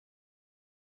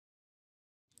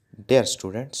Dear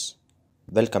students,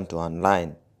 welcome to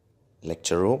online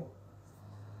lecture room.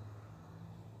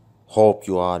 Hope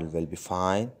you all will be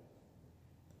fine.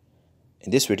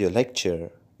 In this video lecture,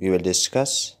 we will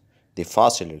discuss the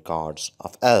fossil records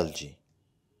of algae.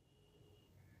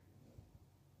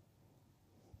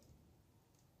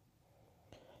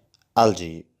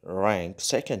 Algae rank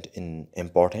second in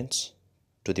importance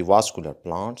to the vascular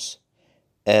plants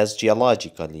as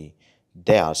geologically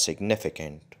they are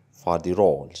significant for the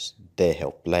roles they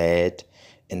have played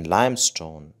in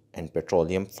limestone and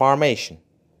petroleum formation.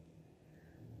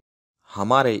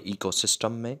 हमारे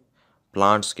ecosystem में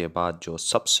plants के बाद जो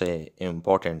सबसे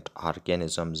important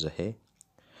organisms है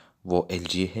वो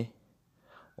algae है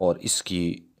और इसकी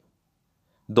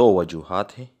दो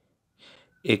वजूहात हैं।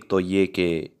 एक तो ये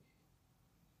कि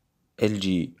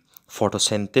एल्गी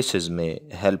फोटोसिंथेसिस में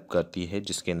हेल्प करती है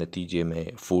जिसके नतीजे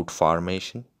में फूड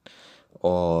फार्मेशन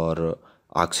और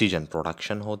ऑक्सीजन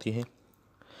प्रोडक्शन होती है।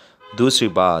 दूसरी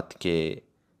बात कि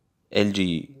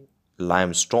एल्गी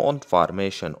लाइमस्टोन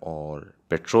फार्मेशन और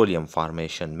पेट्रोलियम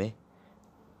फार्मेशन में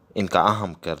इनका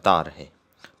अहम किरदार है।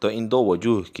 तो इन दो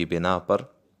वजूह की बिना पर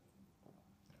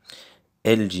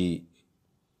एल्गी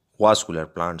वास्कुलर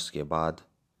प्लांट्स के बाद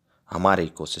हमारे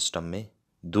इकोसिस्टम में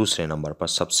दूसरे नंबर पर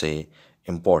सबसे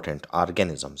इम्पोर्टेंट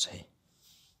ऑर्गेनिजम्स हैं।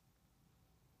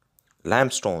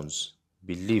 Limestones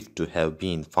believed to have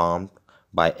been formed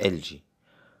by algae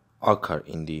occur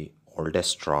in the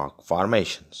oldest rock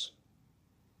formations.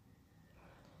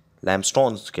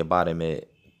 Limestones के बारे में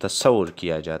तस्वुर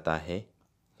किया जाता है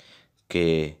कि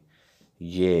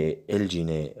ये एल्गी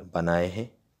ने बनाए हैं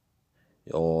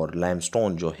और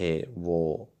लाइमस्टोन जो है वो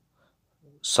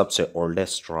सबसे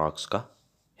ओल्डेस्ट रॉक्स का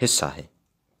हिस्सा है।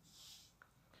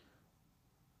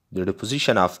 The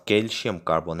deposition of calcium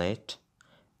carbonate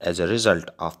as a result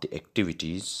of the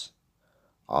activities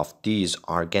of these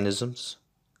organisms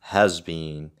has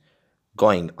been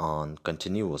going on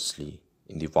continuously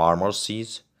in the warmer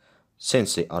seas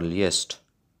since the earliest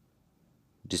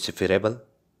decipherable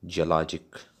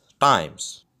geologic times.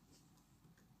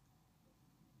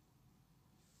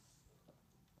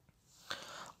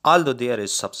 Although there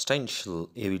is substantial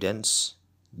evidence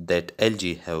that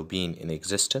algae have been in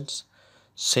existence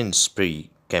since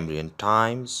pre-Cambrian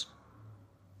times,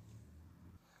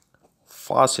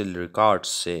 fossil records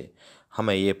से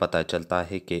हमें ये पता चलता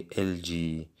है कि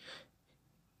algae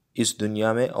इस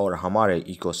दुनिया में और हमारे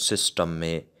इकोसिस्टम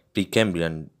में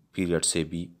प्रीकैम्ब्रियन पीरियड से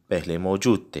भी पहले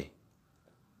मौजूद थे।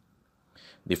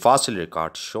 The fossil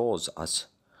record shows us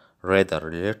rather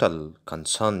little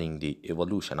concerning the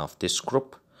evolution of this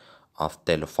group of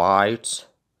thallophytes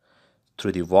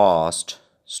through the vast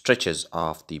stretches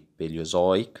of the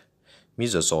Paleozoic,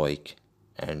 Mesozoic,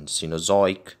 and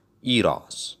Cenozoic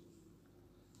eras.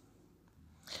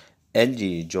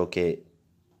 Algae जो कि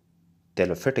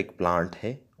टेलोफिटिक प्लांट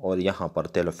है और यहाँ पर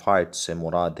टेलोफाइट से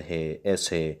मुराद है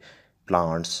ऐसे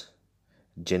प्लांट्स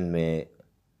जिनमें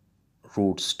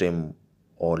रूट स्टेम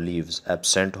और लीव्स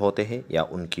एब्सेंट होते हैं या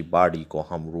उनकी बॉडी को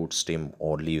हम रूट स्टेम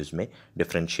और लीव्स में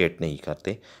डिफ्रेंशिएट नहीं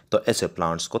करते, तो ऐसे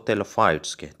प्लांट्स को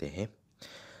टेलोफाइट्स कहते हैं।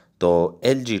 तो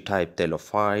एल्गी टाइप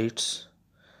टेलोफाइट्स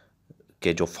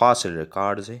के जो फॉसिल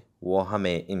रिकॉर्ड्स हैं वो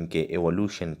हमें इनके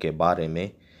एवोल्यूशन के बारे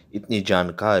में इतनी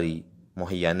जानकारी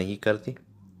मुहैया नहीं करती,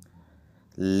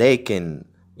 लेकिन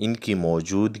इनकी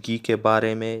मौजूदगी के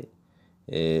बारे में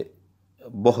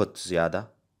बहुत ज़्यादा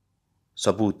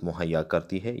सबूत मुहैया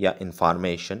करती है या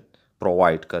इंफॉर्मेशन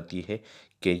प्रोवाइड करती है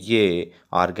कि ये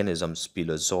ऑर्गेनिजम्स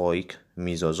पीलोजोइक,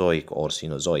 मीजोजोइक और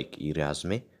सीनोजोइक एरियाज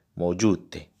में मौजूद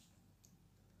थे।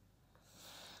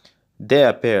 They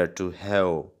appear to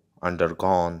have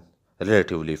undergone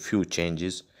relatively few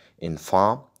changes in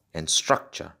form and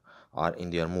structure or in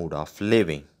their mode of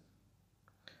living.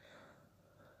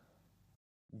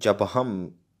 जब हम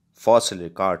फॉसिल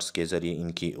रिकॉर्ड्स के ज़रिए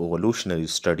इनकी एवोल्यूशनरी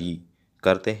स्टडी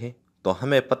करते हैं तो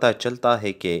हमें पता चलता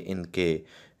है कि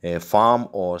इनके फॉर्म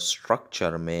और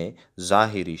स्ट्रक्चर में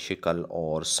ज़ाहिरी शक्ल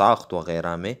और साख्त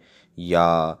वग़ैरह में या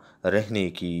रहने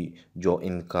की जो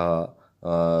इनका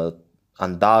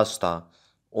अंदाज़ था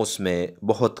उसमें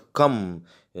बहुत कम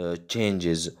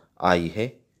चेंजेस आई है।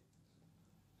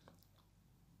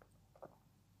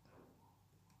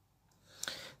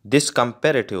 This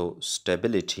comparative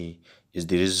stability is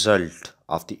the result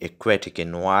of the aquatic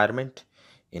environment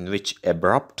in which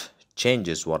abrupt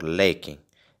changes were lacking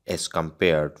as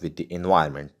compared with the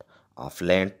environment of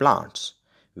land plants,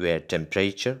 where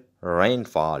temperature,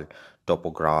 rainfall,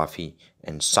 topography,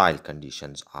 and soil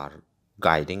conditions are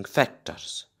guiding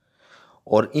factors.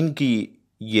 और इनकी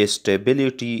ये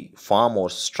stability form और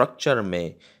structure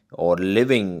में और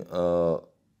living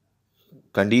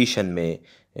condition में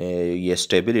ये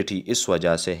stability इस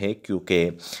वजह से है क्योंकि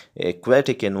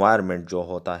एक्वेटिक एनवायरनमेंट जो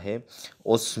होता है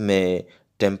उसमें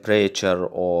टेम्परेचर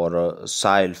और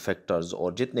साइल फैक्टर्स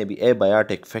और जितने भी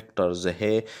एबायोटिक फैक्टर्स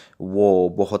है वो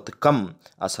बहुत कम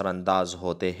असरअंदाज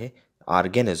होते हैं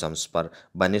ऑर्गेनिज़म्स पर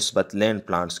बनिस्बत लैंड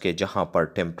प्लांट्स के, जहाँ पर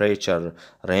टेम्परेचर,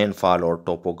 रेनफॉल और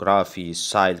टोपोग्राफी,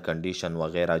 साइल कंडीशन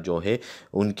वगैरह जो है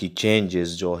उनकी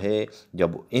चेंजेस जो है,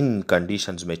 जब इन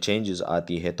कंडीशंस में चेंजेस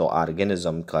आती है तो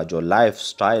ऑर्गेनिज़म का जो लाइफ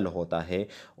स्टाइल होता है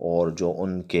और जो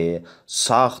उनके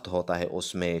साख्त होता है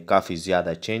उसमें काफ़ी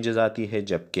ज़्यादा चेंजेस आती है।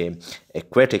 जबकि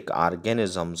एक्वेटिक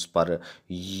ऑर्गेनिज़म्स पर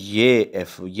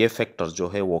ये फैक्टर्स जो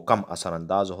है वो कम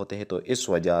असरअंदाज होते हैं, तो इस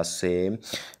वजह से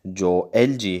जो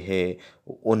एलजी है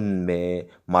उनमें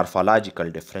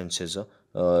morphological differences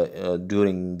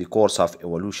during the course of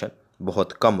evolution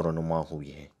बहुत कम रुनुमा हुई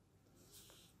है।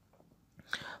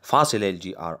 Fossil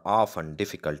algae are often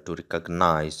difficult to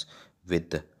recognize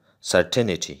with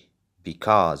certainty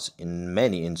because in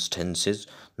many instances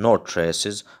no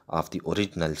traces of the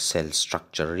original cell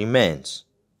structure remains.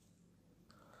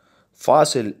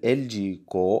 Fossil algae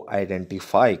को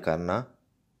identify करना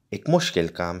एक मुश्किल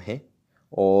काम है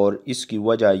और इसकी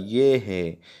वजह ये है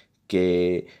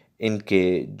कि इनके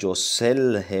जो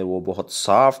सेल है वो बहुत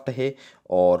सॉफ्ट है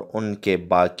और उनके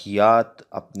बाकियात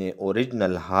अपने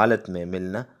ओरिजिनल हालत में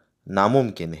मिलना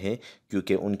नामुमकिन है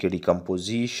क्योंकि उनकी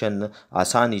डिकम्पोजिशन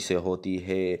आसानी से होती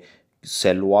है।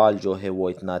 सेल वॉल जो है वो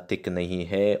इतना थिक नहीं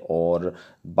है और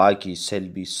बाकी सेल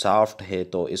भी सॉफ्ट है,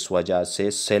 तो इस वजह से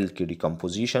सेल की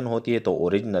डिकम्पोजिशन होती है, तो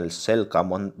ओरिजिनल सेल का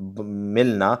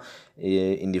मिलना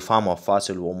in the form of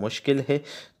fossil वो मुश्किल है।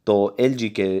 तो एलजी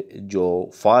के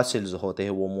जो फॉसिल्स होते हैं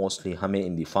वो मोस्टली हमें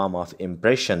in the form of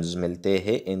impressions मिलते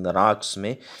हैं इन रॉक्स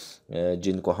में,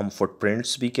 जिनको हम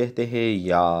फुटप्रिंट्स भी कहते हैं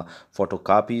या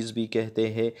फ़ोटोकॉपीज़ भी कहते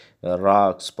हैं।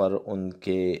 रॉक्स पर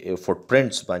उनके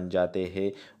फुटप्रिंट्स बन जाते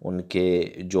हैं,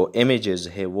 उनके जो इमेजेस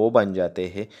है वो बन जाते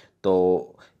हैं।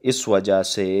 तो इस वजह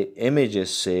से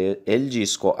इमेजेस से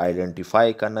एलजीज़ को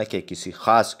आइडेंटिफाई करना कि किसी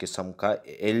ख़ास किस्म का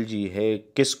एलजी है,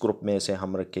 किस ग्रुप में से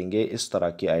हम रखेंगे, इस तरह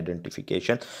की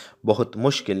आइडेंटिफिकेशन बहुत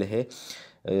मुश्किल है।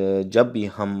 जब भी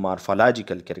हम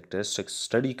मार्फोलॉजिकल कैरेक्टरिस्टिक्स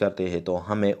स्टडी करते हैं तो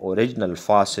हमें ओरिजिनल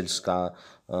फॉसिल्स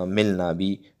का मिलना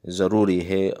भी ज़रूरी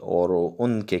है और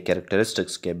उनके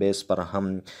कैरेक्टरिस्टिक्स के बेस पर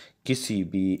हम किसी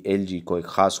भी एलजी को एक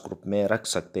ख़ास ग्रुप में रख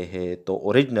सकते हैं। तो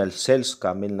ओरिजिनल सेल्स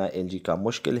का मिलना एलजी का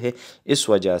मुश्किल है, इस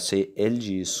वजह से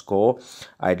एलजीज़ को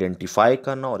आइडेंटिफाई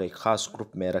करना और एक ख़ास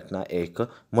ग्रुप में रखना एक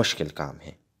मुश्किल काम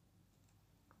है।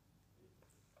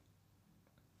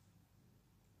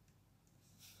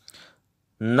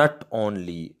 Not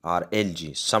only are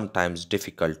algae sometimes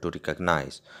difficult to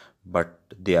recognize,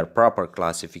 but their proper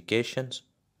classifications,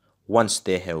 once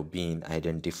they have been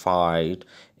identified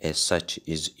as such,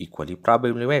 is equally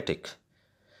problematic.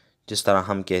 जिस तरह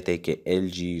हम कहते हैं कि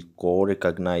एलजी को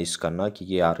रिकॉग्नाइज करना कि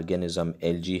ये ऑर्गेनिज़म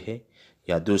एलजी है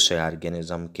या दूसरे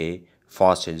ऑर्गेनिज़म के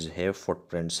फॉसिल्स है,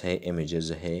 फुटप्रिंट्स है,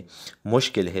 इमेजेस है,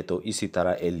 मुश्किल है, तो इसी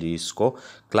तरह एलजीज़ को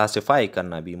क्लासिफाई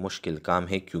करना भी मुश्किल काम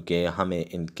है क्योंकि हमें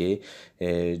इनके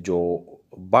जो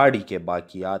बॉडी के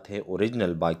बाकियात है,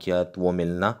 ओरिजिनल बाकियात, वो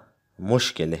मिलना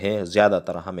मुश्किल है।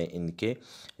 ज़्यादातर हमें इनके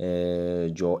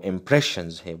जो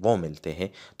इम्प्रेशंस है वो मिलते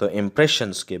हैं, तो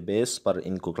इम्प्रेशंस के बेस पर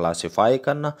इनको क्लासिफाई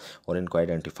करना और इनको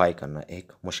आइडेंटिफाई करना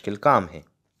एक मुश्किल काम है।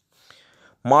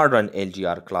 Modern algae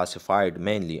are classified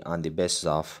mainly on the basis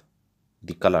of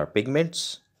the color pigments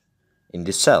in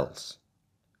the cells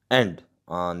and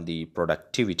on the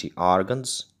productivity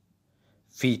organs,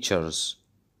 features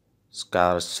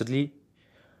scarcely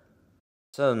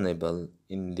discernible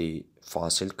in the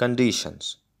fossil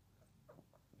conditions.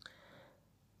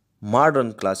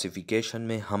 Modern classification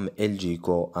में हम एलजी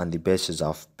को on the basis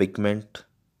of pigment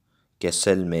के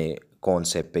cell में कौन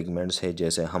से pigments है,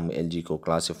 जैसे हम एलजी को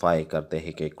क्लासिफाई करते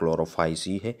हैं कि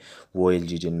क्लोरोफाइसी है वो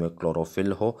एलजी जिनमें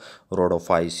क्लोरोफिल हो,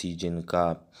 रोडोफाइसी जिनका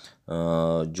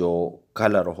जो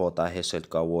कलर होता है सेल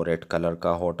का वो रेड कलर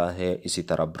का होता है, इसी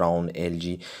तरह ब्राउन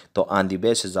एलजी। तो on the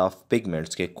basis of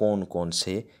pigments के कौन कौन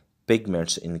से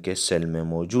पिगमेंट्स इनके सेल में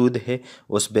मौजूद है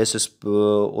उस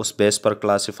बेस पर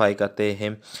क्लासिफाई करते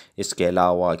हैं। इसके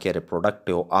अलावा कि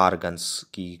रिप्रोडक्टिव आर्गन्स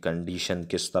की कंडीशन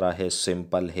किस तरह है,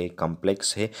 सिंपल है,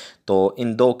 कम्प्लेक्स है, तो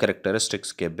इन दो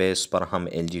कैरेक्टरिस्टिक्स के बेस पर हम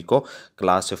एलजी को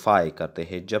क्लासिफाई करते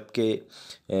हैं।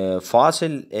 जबकि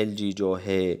फॉसिल एलजी जो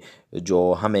है,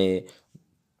 जो हमें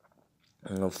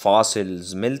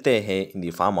फॉसिल्स मिलते हैं in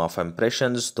the form of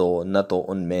impressions, तो न तो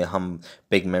उनमें हम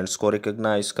पिगमेंट्स को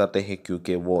रिकग्नाइज करते हैं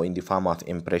क्योंकि वो in the form of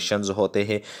impressions होते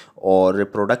हैं, और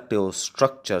रिप्रोडक्टिव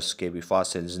स्ट्रक्चर्स के भी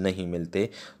फॉसिल्स नहीं मिलते।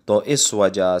 तो इस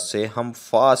वजह से हम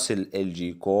फासिल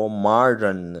एल्गी को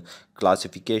मॉडर्न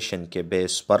क्लासिफिकेशन के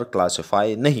बेस पर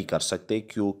क्लासिफाई नहीं कर सकते,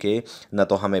 क्योंकि न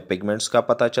तो हमें पिगमेंट्स का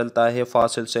पता चलता है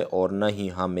फासिल से, और न ही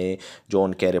हमें जो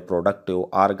उनके रिप्रोडक्टिव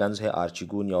आर्गन्स है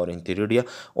आर्चिगोनिया और इंथेरिडिया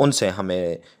उनसे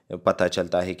हमें पता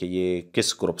चलता है कि ये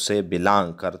किस ग्रुप से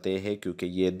बिलोंग करते हैं, क्योंकि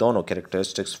ये दोनों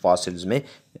कैरेक्टरिस्टिक्स फॉसिल्स में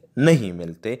नहीं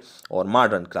मिलते। और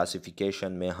मॉडर्न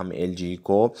क्लासिफिकेशन में हम एलजी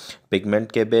को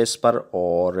पिगमेंट के बेस पर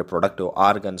और रिप्रोडक्टिव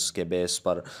आर्गन्स के बेस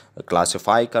पर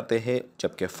क्लासिफाई करते हैं,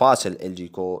 जबकि फॉसिल एलजी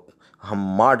को हम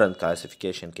मॉडर्न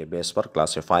क्लासिफिकेशन के बेस पर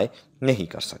क्लासिफाई नहीं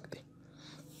कर सकते।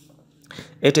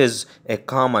 It is a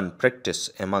common practice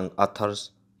among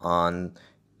authors on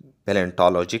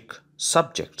paleontologic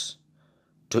subjects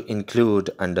to include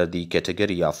under the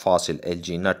category of fossil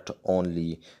algae not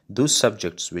only those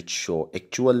subjects which show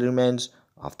actual remains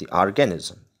of the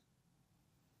organism,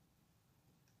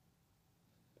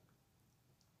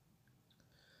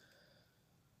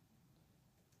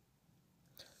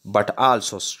 but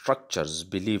also structures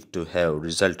believed to have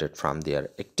resulted from their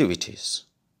activities.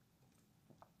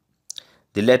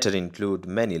 The latter include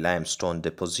many limestone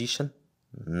depositions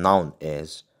known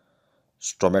as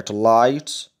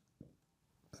stromatolites.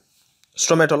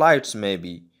 Stromatolites may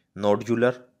be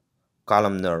nodular,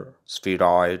 columnar,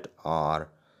 spheroid, or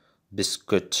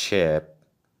biscuit-shaped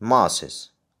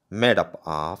masses made up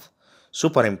of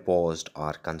superimposed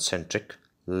or concentric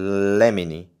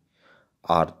laminae,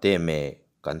 or they may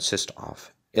consist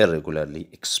of irregularly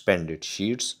expanded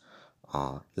sheets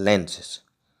or lenses.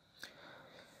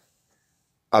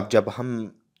 अब जब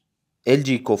हम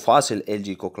LG को Faasil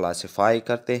LG को classify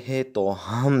करते हैं तो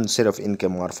हम सिर्फ इनके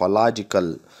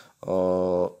मॉर्फोलॉजिकल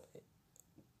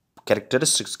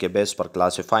कैरेक्टरिस्टिक्स के बेस पर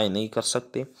क्लासिफाई नहीं कर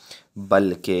सकते,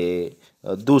 बल्कि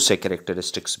दूसरे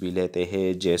कैरेक्टरिस्टिक्स भी लेते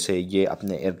हैं, जैसे ये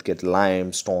अपने इर्द गिर्द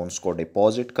लाइम स्टोन्स को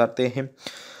डिपॉजिट करते हैं।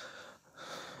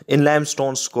 इन लाइम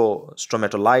स्टोन्स को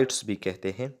स्ट्रोमेटोलाइट्स भी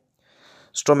कहते हैं।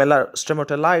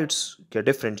 स्ट्रोमेटोलाइट्स के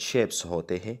डिफरेंट शेप्स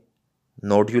होते हैं,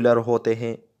 नोड्यूलर होते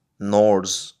हैं,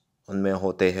 नोड्स उनमें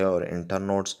होते हैं और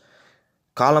इंटरनोड्स,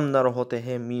 कॉलमनर होते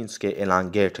हैं मींस के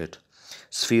एलांगेटेड,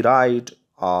 स्फीराइड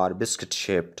और बिस्किट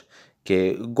शेप्ड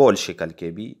के गोल शिकल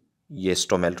के भी ये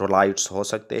स्ट्रोमेटोलाइट्स हो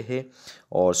सकते हैं।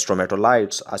 और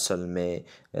स्ट्रोमेटोलाइट्स असल में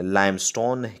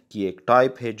लाइमस्टोन की एक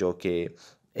टाइप है जो कि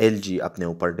एलजी अपने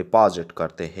ऊपर डिपॉजिट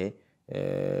करते हैं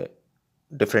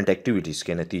डिफरेंट एक्टिविटीज़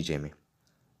के नतीजे में।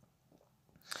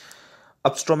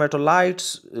 अब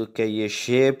स्ट्रोमेटोलाइट्स के ये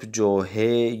शेप जो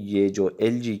है, ये जो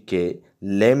एलजी के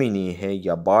लेमिनी है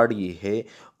या बॉडी है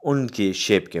उनकी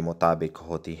शेप के मुताबिक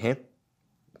होती हैं।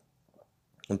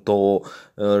 तो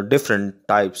डिफरेंट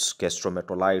टाइप्स के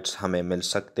स्ट्रोमेटोलाइट्स हमें मिल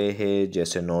सकते हैं,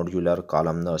 जैसे नोड्यूलर,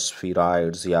 कॉलमनर,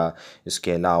 स्फीराइड्स, या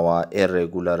इसके अलावा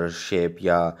इरेगुलर शेप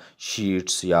या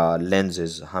शीट्स या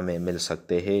लेंसेज हमें मिल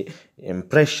सकते हैं।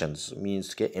 इम्प्रेशंस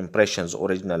मींस के इम्प्रेशंस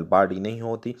ओरिजिनल बॉडी नहीं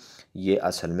होती, ये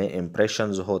असल में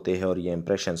इम्प्रेशंस होते हैं। और ये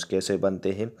इम्प्रेशंस कैसे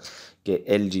बनते हैं कि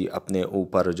एलजी अपने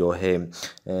ऊपर जो है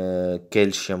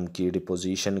कैल्शियम की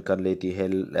डिपोजिशन कर लेती है,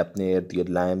 अपने इर्द गिर्द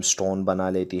लाइम स्टोन बना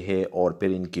लेती है, और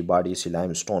फिर इनकी बॉडी से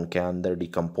लाइम स्टोन के अंदर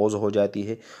डिकम्पोज हो जाती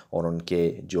है और उनके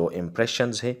जो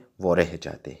इम्प्रेशंस है वो रह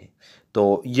जाते हैं।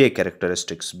 तो ये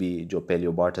कैरेक्टरिस्टिक्स भी जो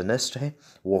पेलियोबॉटनिस्ट है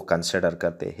वो कंसिडर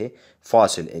करते हैं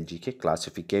फॉसिल एलजी के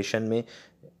क्लासिफिकेशन में।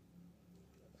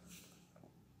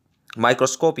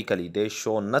 माइक्रोस्कोपिकली दे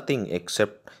show nothing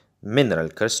accept mineral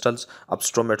crystals. अब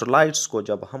स्ट्रोमेटोलाइट्स को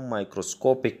जब हम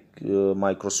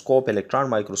माइक्रोस्कोप इलेक्ट्रॉन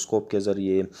माइक्रोस्कोप के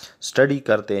ज़रिए स्टडी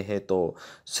करते हैं तो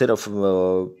सिर्फ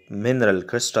मिनरल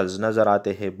क्रिस्टल्स नज़र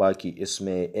आते हैं, बाकी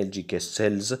इसमें एलजी के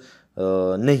सेल्स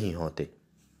नहीं होते,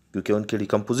 क्योंकि उनकी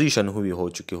डिकम्पोजिशन हो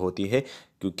चुकी होती है,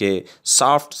 क्योंकि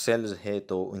सॉफ्ट सेल्स है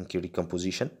तो उनकी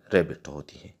डिकम्पोजिशन रैपिड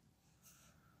होती है।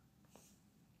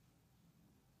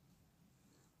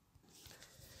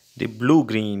 The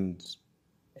blue-green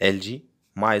algae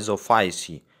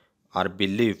Myzophyceae are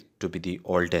believed to be the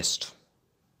oldest.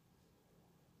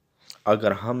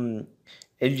 अगर हम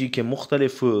एलजी के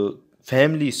मुख्तलिफ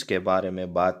फैमिलीज़ के बारे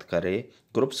में बात करें,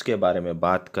 ग्रुप्स के बारे में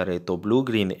बात करें, तो ब्लू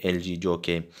ग्रीन एलजी जो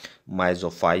कि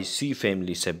माइजोफाइसी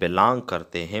फैमिली से बिलोंग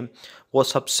करते हैं वो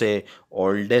सबसे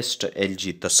ओल्डेस्ट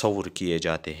एलजी तस्वुर किए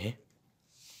जाते हैं।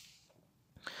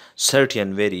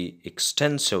 Certain very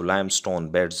extensive limestone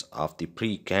beds of the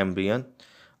Precambrian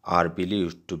are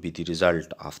believed to be the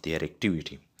result of their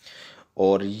activity.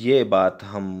 और ये बात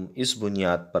हम इस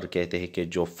बुनियाद पर कहते हैं कि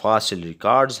जो फॉसिल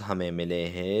रिकॉर्ड्स हमें मिले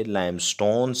हैं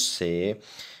लाइमस्टोन से,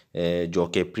 जो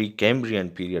कि प्री कैम्ब्रियन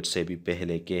पीरियड से भी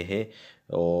पहले के हैं,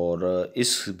 और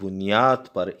इस बुनियाद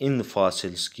पर इन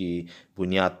फॉसिल्स की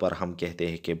बुनियाद पर हम कहते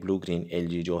हैं कि ब्लू ग्रीन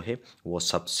एलजी जो है वो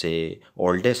सबसे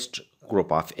ओल्डेस्ट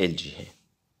subgroup of algae है.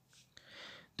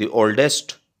 The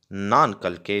oldest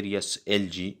non-calcareous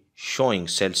algae showing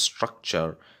cell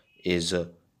structure is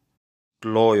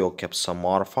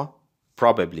Chloiocapsamorpha,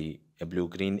 probably a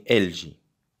blue-green algae.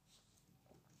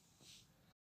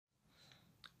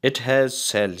 It has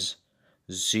cells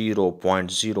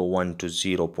 0.01 to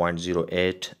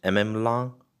 0.08 mm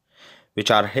long,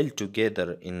 which are held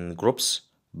together in groups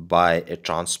by a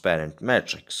transparent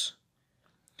matrix.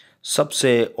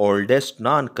 सबसे oldest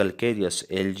non कल्केरियस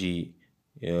algae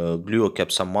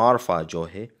ग्लूकोकेप्सामार्फा जो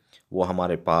है वो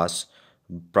हमारे पास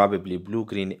probably blue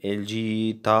green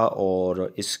algae था,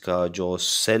 और इसका जो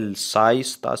cell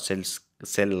size था,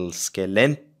 सेल्स के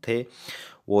लेंथ थे,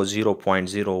 वो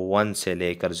 0.01 से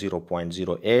लेकर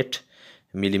 0.08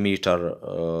 मिलीमीटर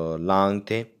लॉन्ग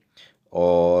थे,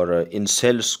 और इन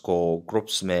सेल्स को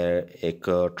ग्रुप्स में एक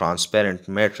ट्रांसपेरेंट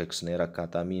मैट्रिक्स ने रखा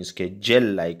था. मींस के जेल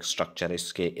लाइक स्ट्रक्चर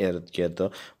इसके इर्द गिर्द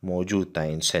मौजूद था,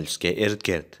 इन सेल्स के इर्द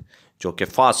गिर्द, जो कि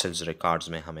फॉसिल्स रिकॉर्ड्स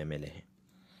में हमें मिले हैं.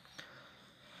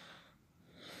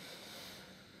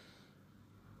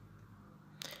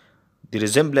 The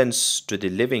resemblance to the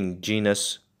living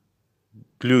genus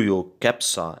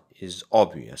Gluocapsa is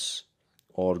obvious,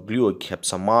 और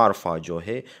ग्लूकोकेप्सामार्फा जो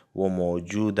है वो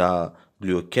मौजूदा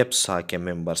ग्लूकोकेप्सा के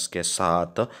मेंबर्स के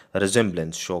साथ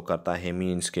रिजेम्बलेंस शो करता है.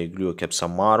 मींस के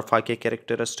ग्लूकोकेप्सामार्फा के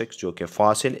कैरेक्टरिस्टिक्स जो कि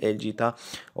फॉसिल एल्जी था,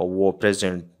 और वो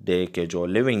प्रेजेंट डे के जो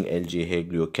लिविंग एल्जी है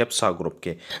ग्लूकोकेप्सा ग्रुप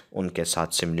के, उनके साथ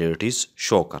सिमिलरिटीज़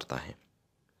शो करता है.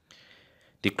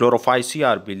 The chlorophyceae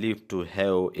are believed to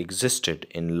have existed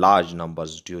in large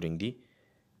numbers during the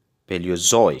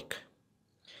Paleozoic.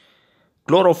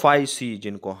 Chlorophyceae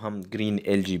जिनको हम ग्रीन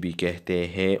एल्गी भी कहते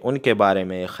हैं, उनके बारे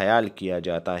में ख्याल किया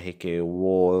जाता है कि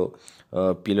वो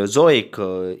पीलोजोइक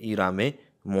ईरा में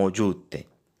मौजूद थे.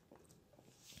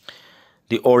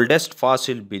 The oldest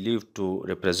fossil believed to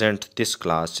represent this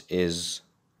class is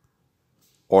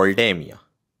Oldemia.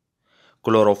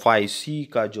 Chlorophyceae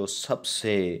का जो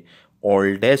सबसे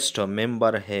ओल्डेस्ट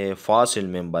मेंबर है, फॉसिल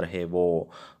मेंबर है,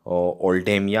 वो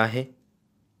ओल्डेमिया है.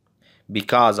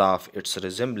 Because of its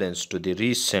resemblance to the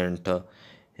recent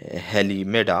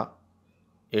Halimeda,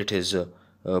 it is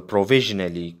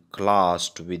provisionally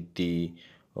classed with the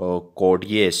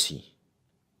Codiaceae.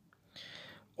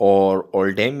 और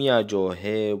ओल्डेमिया जो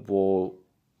है वो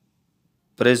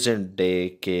प्रेजेंट डे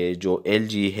के जो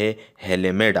एल्जी है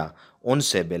हेलेमेडा,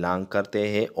 उनसे बिलोंग करते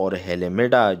हैं, और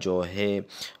हेलेमेडा जो है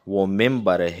वो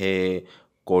मेंबर है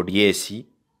कोडिएसी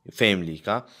फैमिली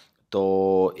का.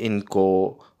 तो इनको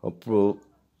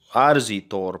आर्जी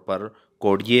तौर पर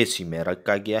कोडिएसी में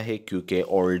रखा गया है, क्योंकि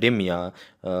ओल्डेमिया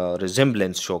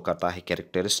रिजेम्बलेंस शो करता है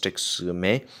कैरेक्टरिस्टिक्स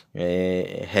में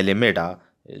हेलेमेडा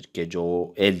के जो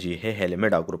एल्जी है,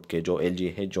 हेलेमेडा ग्रुप के जो एल्जी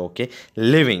है, जो कि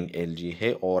लिविंग एल्जी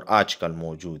है और आजकल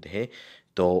मौजूद है,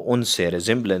 तो उनसे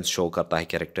रिजेम्बलेंस शो करता है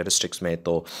कैरेक्टरिस्टिक्स में.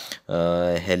 तो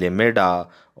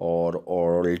हेलेमेडा और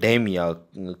ओल्डेमिया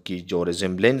की जो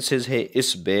रिजेम्बलेंसेस है,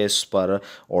 इस बेस पर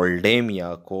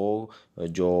ओल्डेमिया को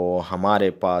जो हमारे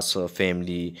पास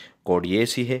फैमिली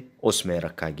कोडिएसी है उसमें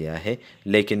रखा गया है,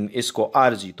 लेकिन इसको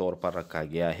आर्जी तौर पर रखा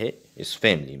गया है इस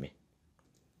फैमिली में.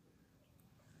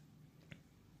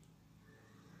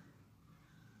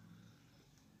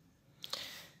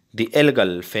 The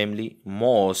algal family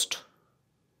most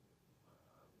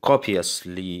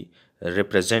copiously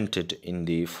represented in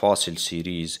the fossil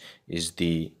series is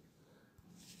the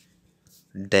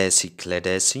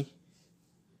Dasycladaceae,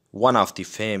 one of the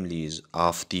families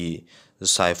of the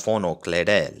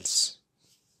Siphonocladales.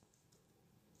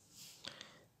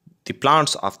 The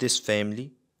plants of this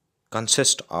family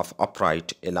consist of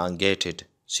upright, elongated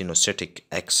synocytic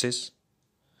axes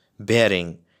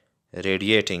bearing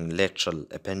radiating lateral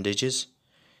appendages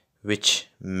which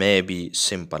may be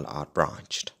simple or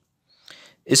branched.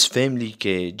 इस family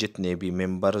के जितने भी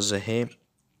members हैं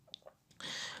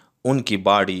उनकी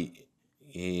body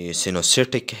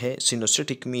सिनोसिटिक है.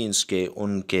 सिनोसिटिक means के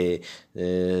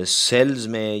उनके sales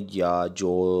में या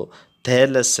जो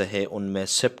थैलस है उनमें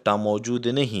सेप्टा मौजूद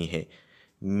नहीं है.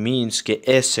 मीन्स के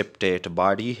एसेप्टेट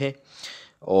बॉडी है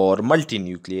और मल्टी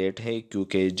न्यूक्लिएट है,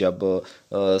 क्योंकि जब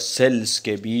सेल्स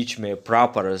के बीच में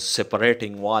प्रॉपर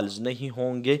सेपरेटिंग वॉल्स नहीं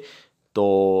होंगे तो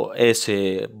ऐसे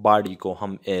बॉडी को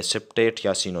हम एसेप्टेट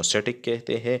या सिनोसेटिक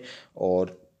कहते हैं,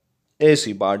 और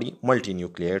ऐसी बॉडी मल्टी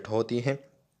न्यूक्लिएट होती हैं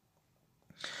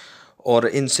और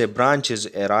इनसे ब्रांचेस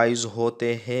एराइज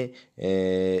होते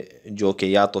हैं जो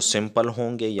कि या तो सिंपल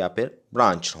होंगे या फिर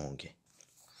ब्रांच होंगे.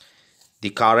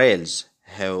 The corals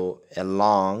have a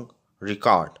long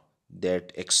record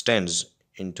that extends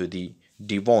into the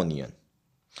Devonian.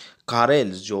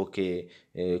 कॉरेल्स जो कि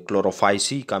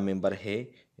क्लोरोफाइसी का मेंबर है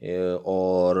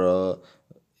और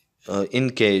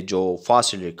इनके जो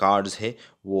फॉसिल रिकॉर्ड्स है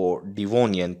वो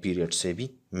डिवोनियन पीरियड से भी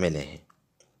मिले हैं।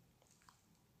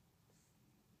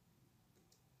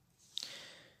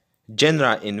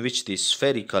 Genera in which the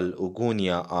spherical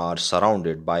Oogonia are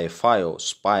surrounded by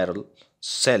spiral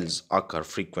cells occur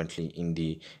frequently in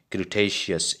the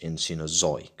Cretaceous and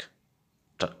Cenozoic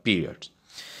periods.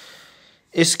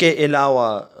 इसके अलावा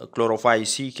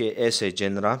क्लोरोफाइसी के ऐसे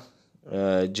जनरा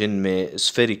जिनमें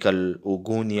स्फेरिकल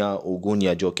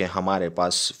ओगूनिया जो कि हमारे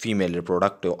पास फीमेल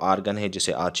रिप्रोडक्टिव आर्गन है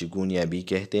जिसे आर्चिगूनिया भी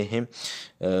कहते हैं,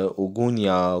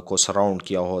 ओगूनिया को सराउंड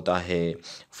किया होता है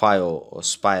फायो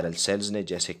स्पायरल सेल्स ने,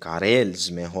 जैसे कारेल्स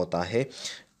में होता है।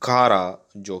 खारा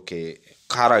जो कि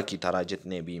खारा की तरह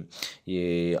जितने भी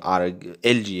ये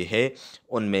एलजी है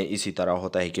उनमें इसी तरह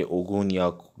होता है कि ओगूनिया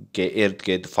के इर्द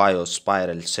गिर्द फायो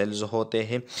स्पायरल सेल्स होते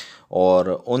हैं और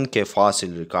उनके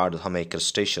फॉसिल रिकॉर्ड हमें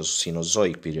क्रस्टेशियस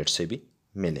सीनोजोइक पीरियड से भी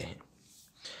मिले हैं।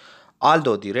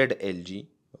 Although the red algae,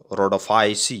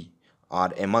 Rhodophyceae,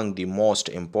 are among the most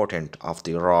important of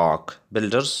the rock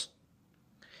builders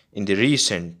in the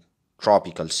recent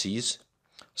tropical seas,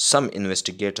 some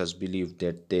investigators believe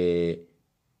that they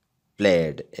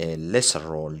played a lesser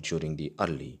role during the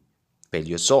early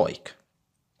Paleozoic.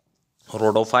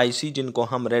 Rhodophyceae जिनको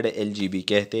हम red LG भी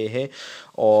कहते हैं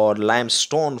और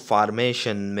limestone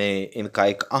formation में इनका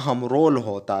एक अहम रोल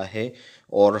होता है,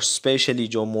 और स्पेशली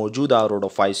जो मौजूदा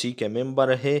रोडोफाइसी के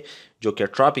मेंबर है जो कि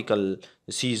ट्रॉपिकल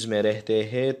सीज में रहते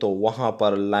हैं तो वहाँ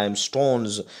पर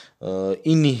लाइमस्टोन्स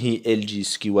इन्हीं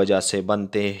एलजीज की वजह से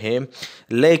बनते हैं।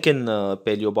 लेकिन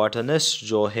पेलियोबॉटनिस्ट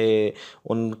जो है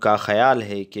उनका ख्याल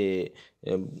है कि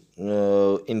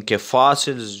इनके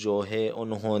फॉसिल्स जो है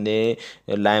उन्होंने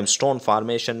लाइमस्टोन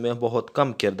फार्मेशन में बहुत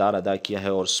कम किरदार अदा किया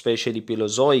है और स्पेशली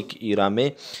पिलोजोइक ईरा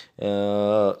में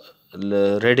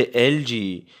रेड एलजी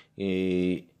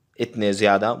इतने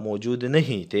ज़्यादा मौजूद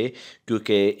नहीं थे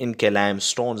क्योंकि इनके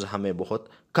लाइमस्टोन्स हमें बहुत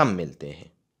कम मिलते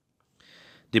हैं।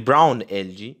 The brown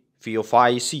LG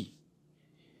Phaeophyceae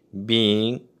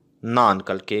being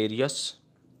non-calcareous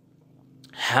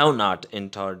have not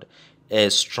entered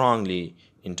as strongly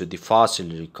into the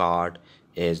fossil record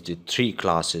as the three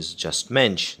classes just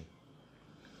mentioned.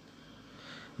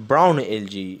 Brown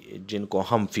LG जिनको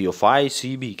हम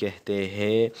फियोफाइसी भी कहते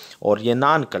हैं और ये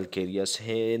नॉन कल्केरियस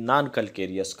है। नॉन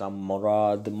कल्केरियस का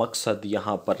मुराद मकसद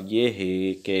यहाँ पर ये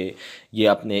है कि ये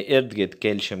अपने इर्द गिर्द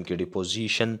कैल्शियम की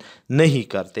डिपोजिशन नहीं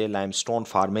करते, लाइमस्टोन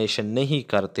फार्मेशन नहीं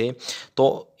करते,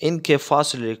 तो इनके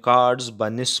फॉसिल रिकॉर्ड्स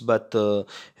बनिस्बत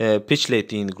पिछले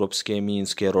तीन ग्रुप्स के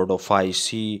मीन्स के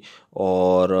रोडोफाइसी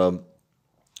और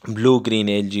ब्लू ग्रीन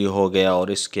एलजी हो गया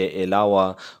और इसके अलावा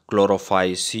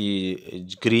क्लोरोफाइसी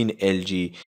ग्रीन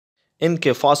एलजी,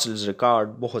 इनके फॉसिल्स रिकॉर्ड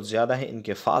बहुत ज़्यादा है।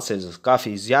 इनके फॉसिल्स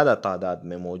काफ़ी ज़्यादा तादाद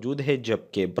में मौजूद है,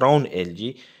 जबकि ब्राउन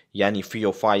एलजी यानी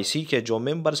फियोफाइसी के जो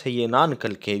मेंबर्स है ये नॉन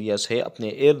कल्केरियस है, अपने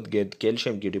इर्द गिर्द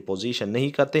कैल्शियम की डिपोजिशन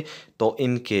नहीं करते, तो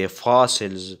इनके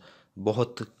फॉसिल्स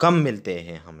बहुत कम मिलते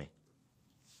हैं हमें।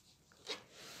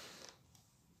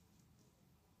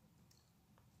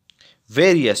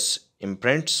 Various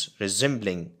imprints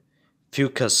resembling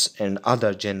fucus and other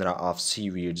genera of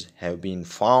seaweeds have been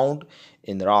found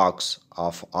in rocks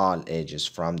of all ages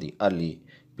from the early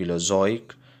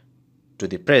Paleozoic to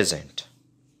the present.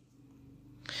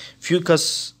 Fucus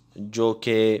जो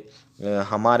कि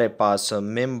हमारे पास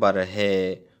मेंबर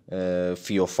है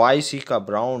फियोफाइसी का,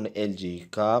 ब्राउन एलजी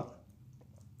का,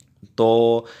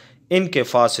 तो इनके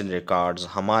फॉसिल रिकॉर्ड्स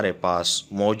हमारे पास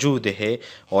मौजूद है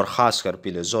और ख़ासकर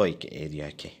पिलोजोइक एरिया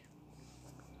के।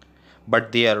 But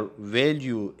their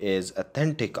value as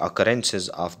authentic occurrences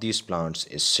of these plants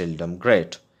is seldom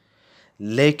great.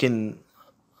 लेकिन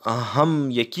हम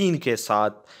यकीन के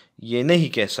साथ ये नहीं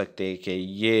कह सकते कि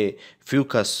ये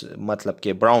फ्यूकस मतलब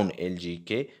कि ब्राउन एलजी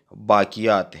के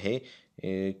बाकियात है,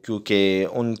 क्योंकि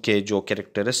उनके जो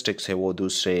कैरेक्टरिस्टिक्स है वो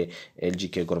दूसरे एलजी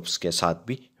के ग्रुप्स के साथ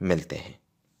भी मिलते हैं।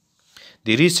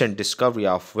 The recent discovery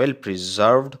of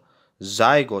well-preserved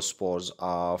zygospores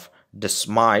of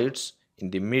desmides in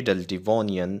the Middle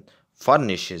Devonian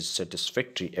furnishes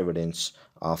satisfactory evidence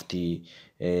of the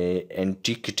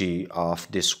antiquity of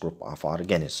this group of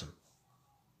organisms.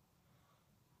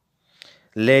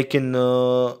 लेकिन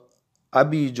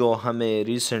अभी जो हमें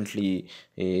रिसेंटली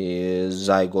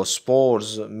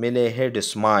जाइगोस्पोर्स मिले हैं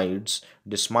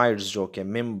डिस्माइड्स जो कि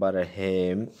मेंबर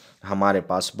है हमारे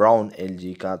पास ब्राउन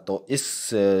एलजी का, तो इस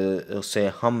से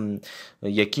हम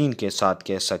यकीन के साथ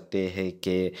कह सकते हैं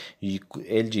कि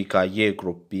एलजी का ये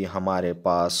ग्रुप भी हमारे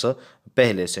पास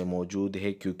पहले से मौजूद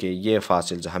है, क्योंकि ये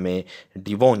फॉसिल्स हमें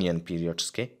डिवोनियन पीरियड्स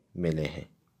के मिले हैं।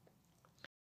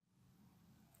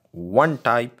 One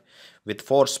type with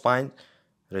four spines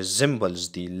resembles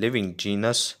the living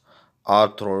genus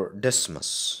आर्थ्रोडिस्मस।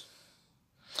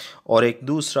 और एक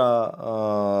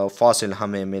दूसरा फॉसिल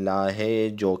हमें मिला है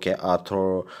जो कि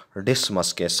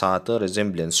आर्थ्रोडिस्मस के साथ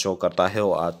रिजेम्बलेंस शो करता है।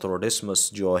 और आर्थ्रोडिस्मस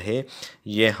जो है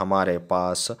ये हमारे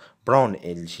पास ब्राउन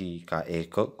एल्गी का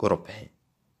एक ग्रुप है।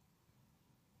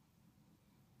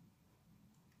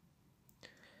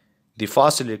 The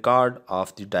fossil record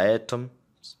of the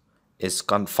diatoms is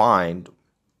confined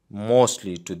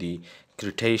mostly to the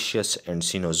Cretaceous and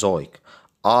Cenozoic,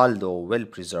 although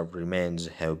well-preserved remains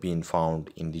have been found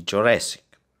in the Jurassic.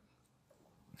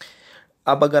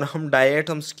 अब अगर हम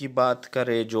डायटम्स की बात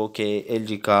करें जो कि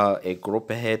एल्गी का एक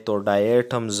ग्रुप है, तो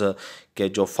डायटम्स के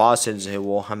जो फॉसिल्स है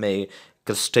वो हमें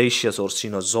क्रस्टेशियस और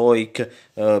सीनोजोइक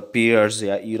पीरियड्स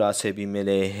या ईरा से भी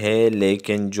मिले हैं,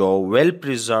 लेकिन जो वेल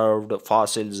प्रिजर्व्ड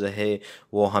फॉसिल्स है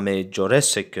वो हमें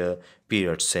जोरेसिक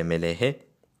पीरियड से मिले हैं।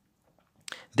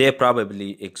 They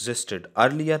probably existed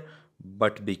earlier,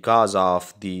 but because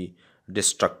of the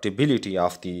destructibility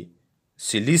of the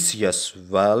siliceous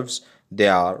valves, they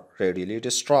are readily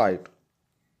destroyed.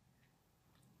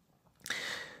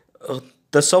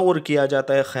 तस्वुर किया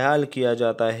जाता है, ख्याल किया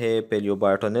जाता है,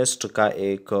 पेलियोबॉटनिस्ट का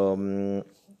एक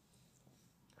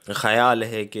ख्याल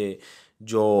है कि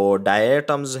जो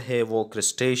डायटम्स है वो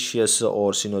क्रिस्टेशियस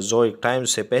और सिनोजोइक टाइम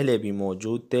से पहले भी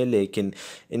मौजूद थे, लेकिन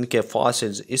इनके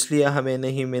फॉसिल्स इसलिए हमें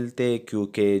नहीं मिलते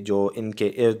क्योंकि जो इनके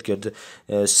इर्द गिर्द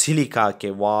सिलिका के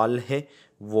वाल है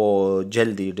वो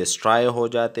जल्दी डिस्ट्रॉय हो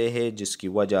जाते हैं, जिसकी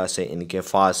वजह से इनके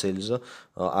फॉसिल्स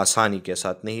आसानी के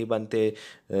साथ नहीं बनते।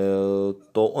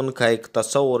 तो उनका एक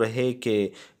तस्वर है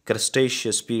कि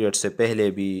क्रस्टेशियस पीरियड से पहले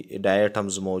भी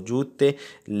डायटम्स मौजूद थे,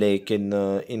 लेकिन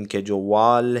इनके जो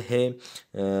वाल है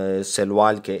सेल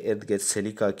वाल के इर्द गिर्द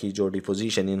सिलिका की जो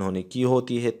डिपोजिशन इन्होंने की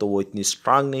होती है तो वो इतनी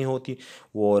स्ट्रांग नहीं होती,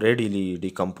 वो रेडिली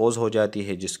डिकम्पोज हो जाती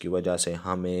है, जिसकी वजह से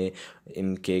हमें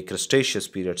इनके क्रस्टेशियस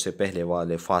पीरियड से पहले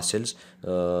वाले फॉसिल्स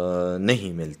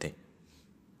नहीं मिलते।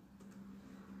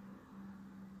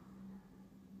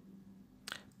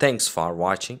 Thanks for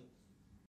watching.